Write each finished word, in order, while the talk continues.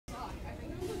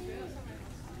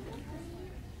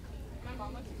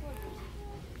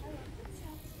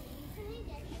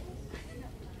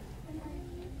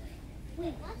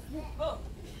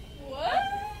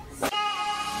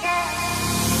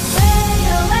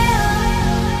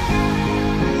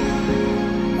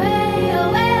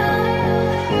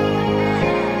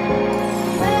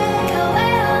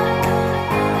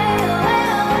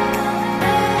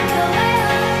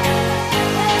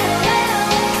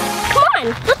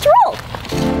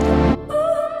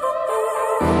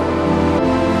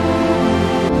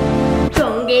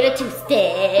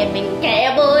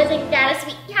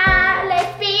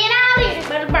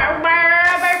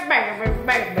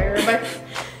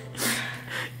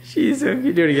She's so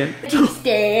cute. Do it again.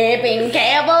 Stepping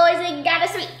cowboys and got a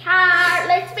sweetheart.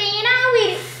 Let's be in our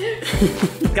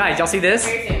wedding. Guys, y'all see this?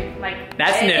 Very soon. Like,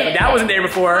 that's new. That wasn't there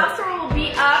before. Officer will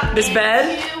be up this in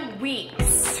bed? 2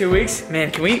 weeks. 2 weeks?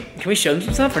 Man, can we show them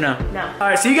some stuff or no? No. All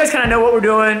right, so you guys kind of know what we're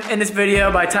doing in this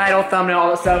video by title, thumbnail,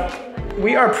 all that stuff.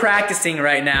 We are practicing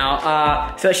right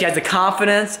now, so that she has the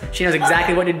confidence. She knows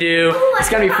exactly what to do. It's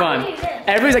gonna be fun.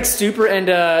 Everybody's like super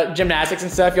into gymnastics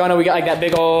and stuff. Y'all know we got like that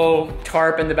big old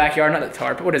tarp in the backyard. Not the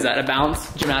tarp, what is that? A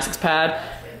bounce gymnastics pad.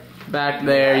 Back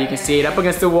there, you can see it up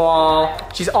against the wall.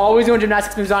 She's always doing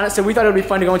gymnastics moves on it, so we thought it would be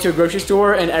fun to go into a grocery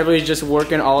store and everybody's just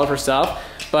working all of her stuff.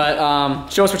 But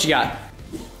show us what you got.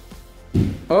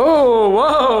 Oh,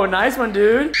 whoa, nice one,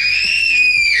 dude.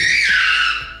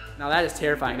 Now that is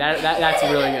terrifying. That's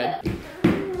really good.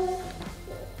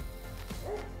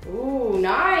 Ooh,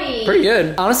 nice. Pretty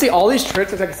good. Honestly, all these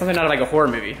tricks look like something out of like a horror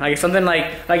movie. Like something like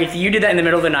if you did that in the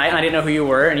middle of the night and I didn't know who you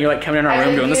were and you like coming in our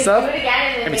room doing this stuff,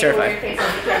 I'd be terrified.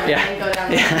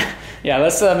 Yeah. Yeah,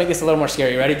 let's make this a little more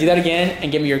scary. Ready? Do that again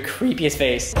and give me your creepiest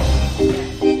face.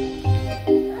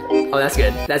 Oh, that's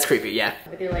good. That's creepy, yeah.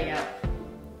 With your leg out.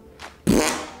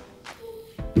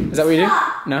 Is that what you do?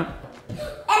 No? And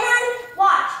then,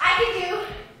 watch, I can do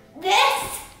this.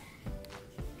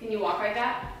 Can you walk like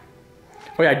that?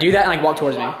 Oh yeah, do that and like walk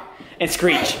towards me. And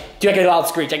screech. Do like a loud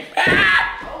screech, like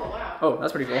ah! Oh, wow. Oh,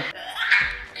 that's pretty cool.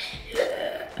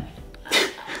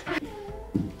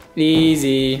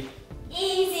 Easy.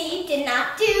 Easy, did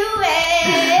not do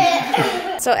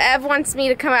it. So Ev wants me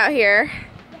to come out here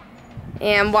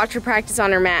and watch her practice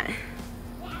on her mat.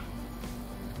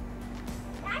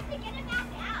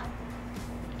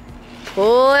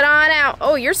 Pull it on out.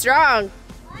 Oh, you're strong.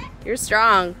 What? You're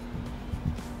strong.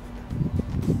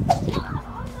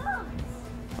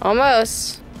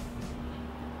 Almost.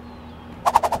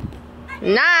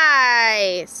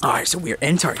 Nice. All right, so we're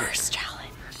in Target.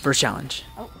 First challenge.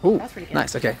 Oh, ooh, that's pretty good.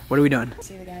 Nice, okay. What are we doing?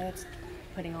 See the guy that's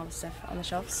putting all the stuff on the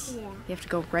shelves? Yeah. You have to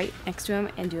go right next to him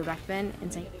and do a back bend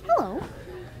and say, hello.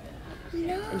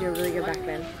 No. And do a really good back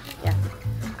bend. Yeah.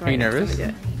 Are you nervous? Do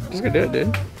it. I'm just gonna do it,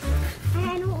 dude.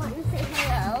 I don't want to say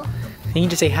hello. You can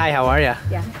just say hi, how are ya?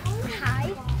 Yeah.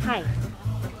 Hi. Hi.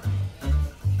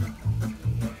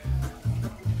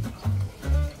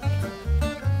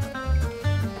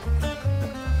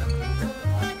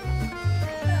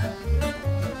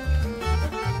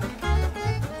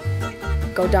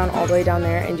 Go down all the way down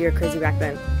there and do your crazy back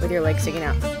bend with your legs sticking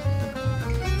out.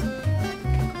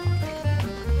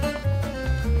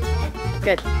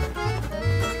 Good.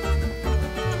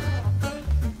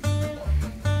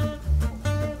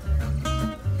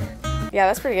 Yeah,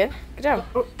 that's pretty good. Good job.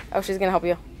 Oh, she's gonna help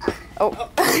you. Oh.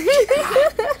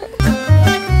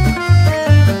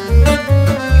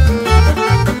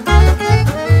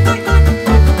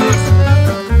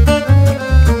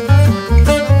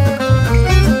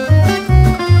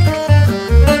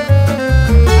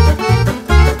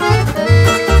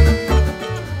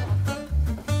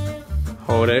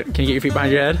 Hold it. Can you get your feet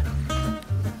behind your head?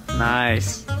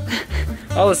 Nice.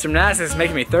 All this gymnastics is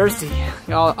making me thirsty.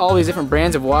 All these different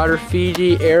brands of water.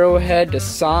 Fiji, Arrowhead,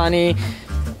 Dasani.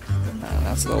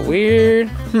 That's a little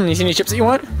weird. You see any chips that you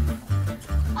want?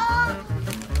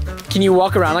 Can you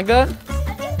walk around like that?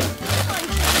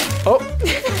 Oh.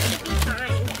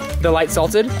 The light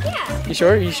salted? Yeah. You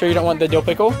sure? You sure you don't want the dill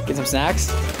pickle? Get some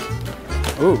snacks.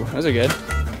 Ooh, those are good.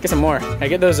 Get some more. I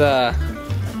get those are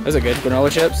good. Granola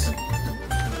chips.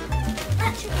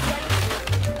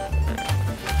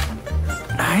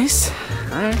 Nice.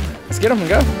 All right, let's get them and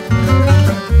go.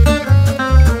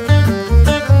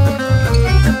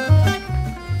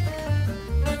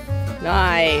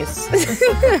 Nice.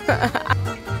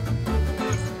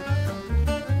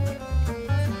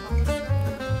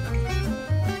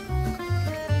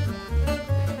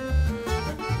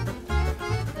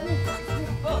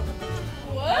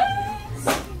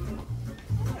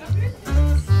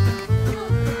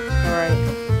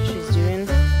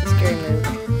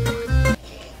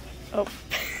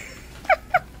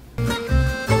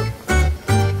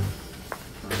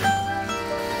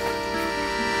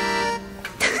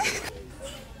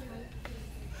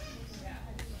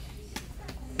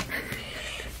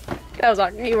 That was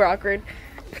awkward. You were awkward.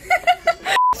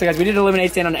 So guys, we did a lemonade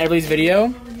stand on Everleigh's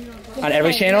video, on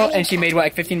Everleigh's channel, and she made what,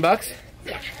 like 15 bucks?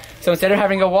 Yeah. So instead of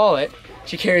having a wallet,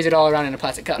 she carries it all around in a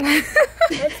plastic cup. Alright,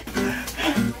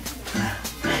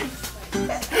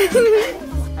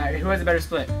 who has a better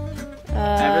split?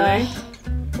 Everleigh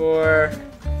or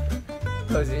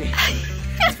Posey?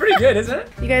 It's pretty good, isn't it?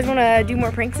 You guys want to do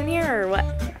more pranks in here or what?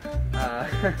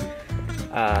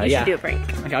 You should do a prank.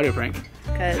 Okay, I'll do a prank.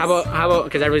 Okay. How about,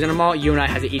 because everybody's in the mall, you and I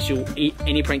have to eat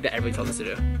any prank that everybody tells us to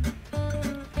do.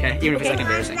 Okay, even if it's like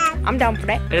embarrassing. I'm down for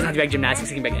that. It doesn't have to be like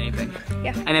gymnastics, it can be like anything.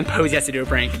 Yeah. And then Posey has to do a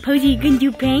prank. Posey, you can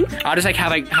do prank? I'll just like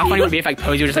have like, how funny would it be if like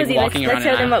Posey was just like walking around let's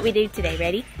show them what we did today.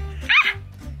 Ready?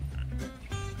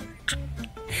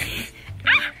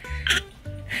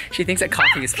 She thinks that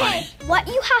coughing is funny. What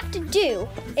you have to do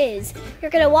is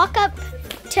you're gonna walk up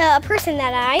to a person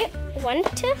that I want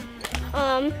to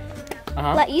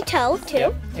let you tell to.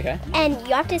 Yep. Okay. And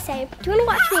you have to say, do you want to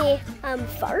watch me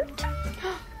fart?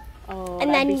 Oh,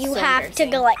 and then you have to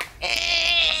go like.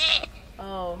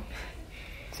 Oh.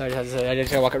 So I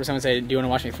just gotta walk up to someone and say, do you want to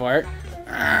watch me fart?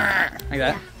 Like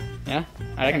that? Yeah?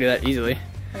 I can do that easily.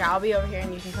 Okay, I'll be over here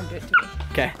and you can come do it to me.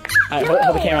 Okay. Alright,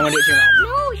 hold the camera, I'm gonna do it to your mom.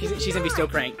 No, She's gonna be so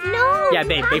pranked. No. Yeah,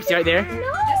 babe, stay right there.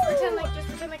 No. Just pretend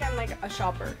like I'm like a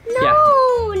shopper.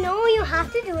 No, no, you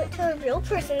have to do it to a real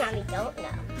person that we don't know.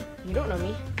 You don't know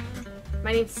me.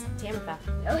 My name's Tamitha.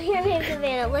 Oh, your name's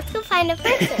Savannah. Let's go find a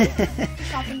person.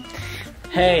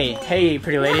 Hey,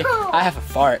 pretty lady. No. I have a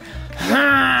fart.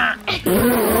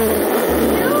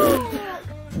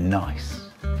 Nice.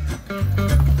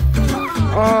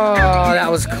 Oh, that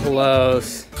was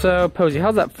close. So, Posey,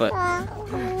 how's that foot?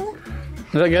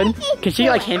 Is that good? Can she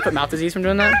like hand, foot, mouth disease from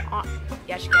doing that?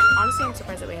 Yeah, she can. Honestly, I'm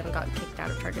surprised that we haven't gotten kicked out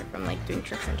of Target from like doing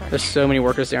tricks in Target. There's so many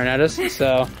workers staring at us,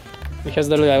 so because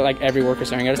literally like every worker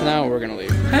staring at us now, we're gonna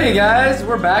leave. Hey guys,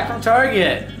 we're back from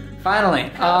Target.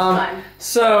 Finally.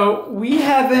 So we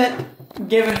haven't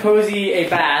given Posey a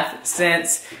bath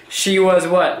since she was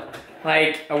what?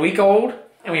 Like a week old,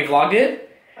 and we vlogged it.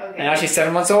 Okay. And now she's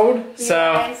 7 months old.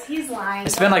 So guys, he's lying.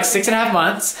 It's been like 6.5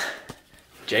 months.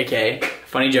 JK,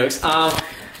 funny jokes.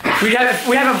 We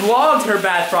haven't vlogged her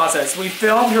bath process. We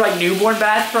filmed her like newborn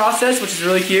bath process, which is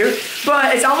really cute.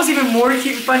 But it's almost even more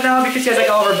cute and fun now because she has like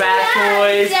all of her bath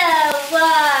toys.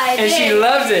 And she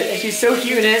loves it. And she's so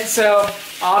cute in it. So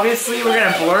obviously we're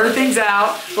gonna blur things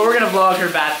out, but we're gonna vlog her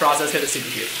bath process because it's super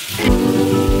cute.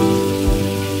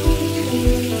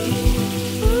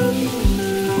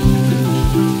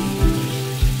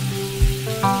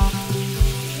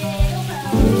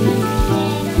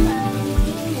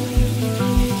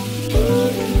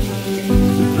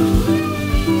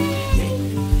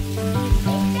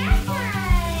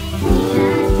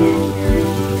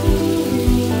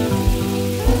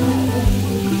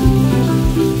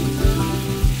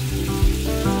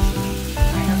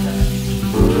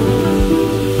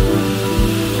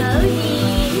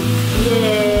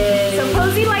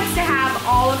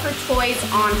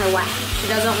 On her lap. She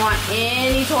doesn't want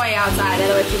any toy outside,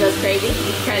 otherwise she goes crazy.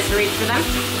 She tries to reach for them.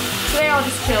 So they all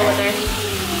just chill with her.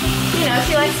 You know,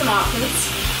 she likes some options.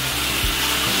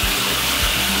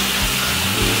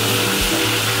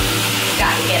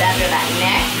 Gotta get under that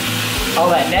neck. All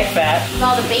that neck fat.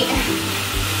 All the bait.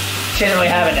 She doesn't really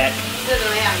have a neck. She doesn't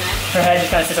really have a neck. Her head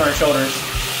just kind of sits on her shoulders.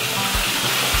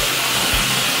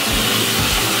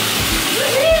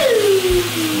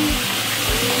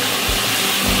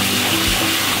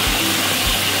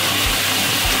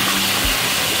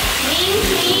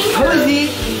 Posey!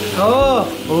 Oh,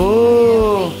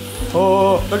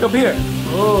 look up here.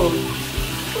 Oh.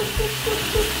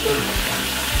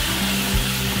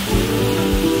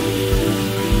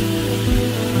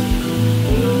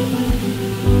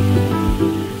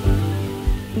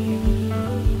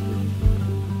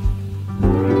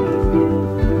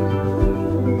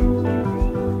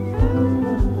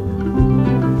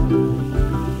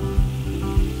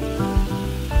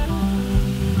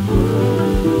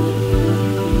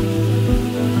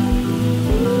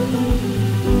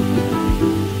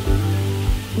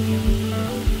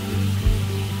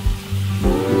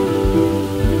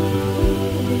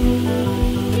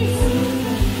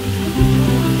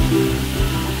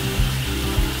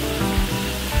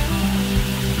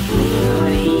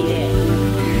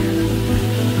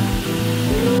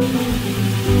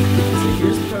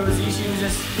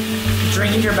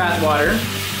 Drinking your bath water.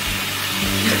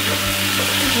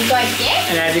 You like it?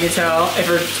 And as you can tell, if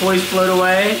her toys float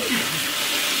away,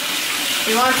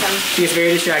 She wants them. she gets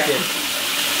very distracted.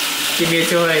 Give me a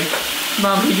toy.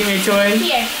 Mom, can you give me a toy?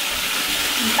 Here.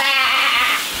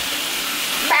 Bah.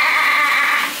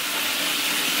 Bah.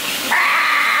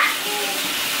 Bah.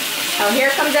 Oh,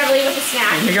 here comes Everleigh with a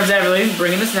snack. And here comes Everleigh,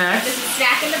 bringing the snacks. This is a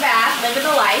snack in the bath, living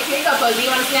the life. Here you go, Posey.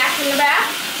 You want a snack in the bath?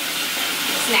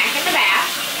 Snack in the bath.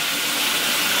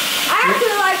 I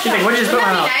actually like She's like, what did you just put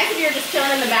in my Wouldn't mouth? that be nice if you were just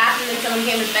chilling in the bath and then someone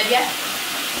came to bed you?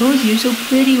 Posey, you're so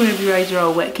pretty whenever your eyes are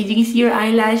all wet. Cause you can see your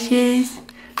eyelashes.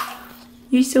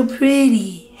 You're so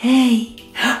pretty.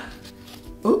 Hey.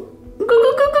 Oh, go, go,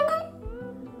 go, go, go.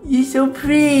 You're so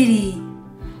pretty.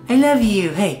 I love you.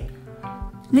 Hey.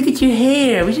 Look at your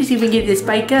hair. We should see if we can get this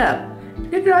spike up.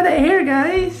 Look at all that hair,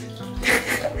 guys.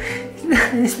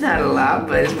 It's not a lot,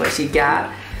 but it's what she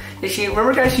got.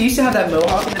 Remember, guys, she used to have that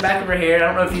mohawk in the back of her hair. I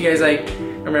don't know if you guys like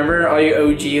remember, all you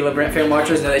OG LaBrant fan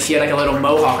watchers know that she had like a little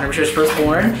mohawk whenever she was first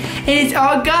born. And it's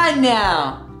all gone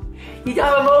now. You don't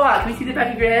have a mohawk. Can we see the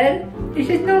back of your head? It's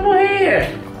just normal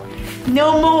hair.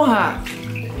 No mohawk.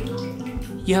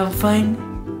 You having fun?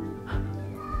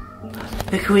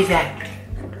 Look, who is that?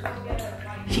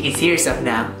 She can see herself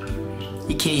now.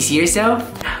 Can you see yourself?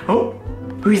 Oh,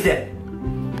 who's that?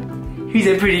 Who's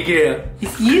that pretty girl?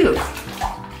 It's you.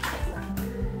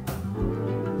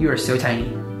 You are so tiny.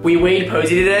 We weighed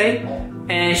Posey today,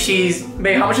 and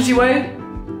babe, how much does she weigh?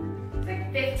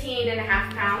 Like 15.5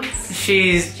 pounds.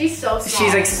 She's so small.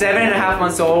 She's like 7.5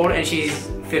 months old, and she's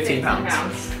 15 pounds.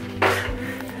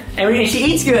 And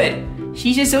she eats good.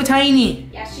 She's just so tiny.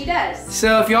 Yeah, she does.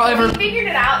 So if y'all ever... We figured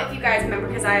it out, if you guys remember,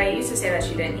 because I used to say that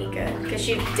she didn't eat good. Because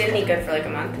she didn't eat good for like a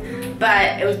month.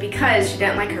 But it was because she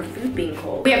didn't like her food being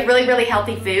cold. We have really, really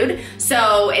healthy food,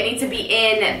 so it needs to be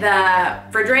in the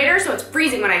refrigerator, so it's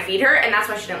freezing when I feed her, and that's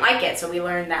why she didn't like it. So we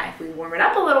learned that if we warm it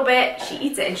up a little bit, she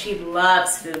eats it, and she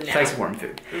loves food now. She likes warm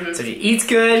food. So she eats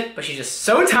good, but she's just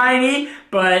so tiny,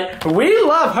 but we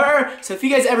love her. So if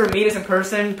you guys ever meet us in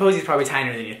person, Posey's probably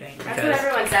tinier than you think. That's what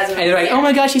everyone says. And they're like, oh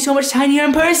my gosh, she's so much tinier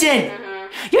in person.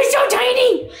 You're so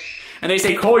tiny. And they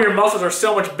say, Cole, your muscles are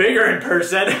so much bigger in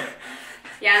person.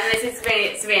 Yeah, and they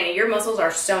say, Savannah, your muscles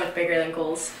are so much bigger than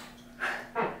Cole's.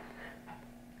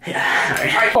 Yeah. All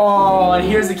right. Oh, and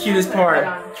here's the cutest part.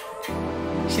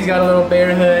 She's got a little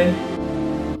bear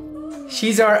hood.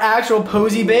 She's our actual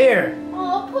Posey bear.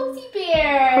 Oh, Posey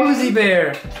bear. Posey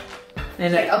bear.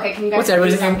 And okay, can you guys? What's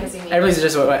Everleigh's name? Everleigh's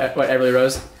just what Everleigh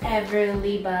Rose.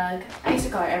 Everleigh bug. I used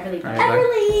to call her Everleigh bug.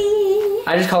 Everleigh.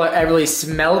 I just call her Everleigh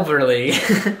Smellverly.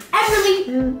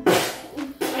 Everleigh.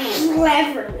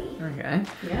 Everleigh. Okay.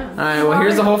 Yeah. Alright, well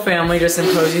here's the whole family just in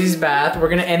Posey's bath. We're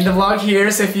gonna end the vlog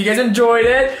here, so if you guys enjoyed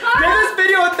it, give this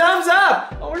video a thumbs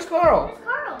up! Oh, where's Carl?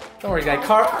 Don't worry, guys.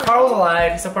 Carl's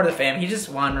alive. He's still part of the fam. He's just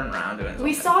wandering around doing something.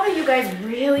 We saw that you guys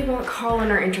really want Carl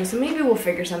in our intro, so maybe we'll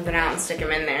figure something out and stick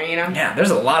him in there, you know? Yeah, there's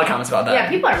a lot of comments about that. Yeah,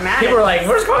 people are mad. People are like,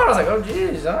 where's Carl? I was like, oh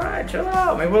jeez, alright, chill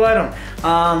out. Maybe we'll let him.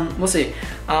 We'll see.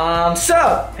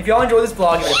 So, if y'all enjoyed this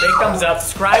vlog, give it a big thumbs up.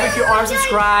 Subscribe if you aren't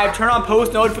subscribed. Turn on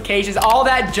post notifications. All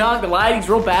that junk. The lighting's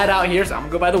real bad out here, so I'm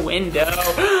gonna go by the window.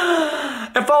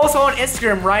 And follow us on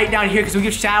Instagram right down here because we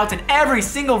give shout outs in every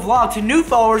single vlog to new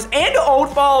followers and to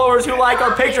old followers who like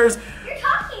our pictures. You're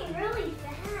talking really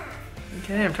fast.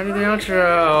 Okay, I'm trying to do the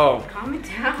outro. Calm it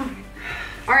down.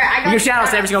 Alright, I got We give shout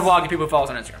outs to every single vlog to people who follow us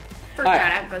on Instagram. First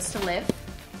shout out goes to Liv.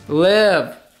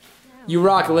 Liv. You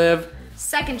rock, Liv.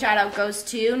 Second shout out goes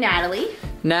to Natalie.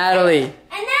 Natalie. And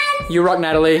then You rock,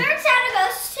 Natalie.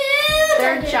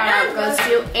 third shout out goes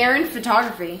to Erin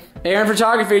Photography. Erin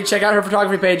Photography. Check out her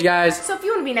photography page, guys. So if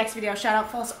you want to be next video shout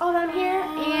out, follow us all down here.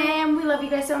 And we love you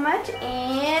guys so much.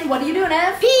 And what are you doing,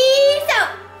 Ev? Peace out.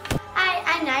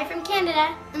 I'm Nye from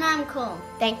Canada, and I'm cool.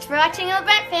 Thanks for watching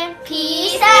LaBrant Fam.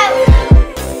 Peace out.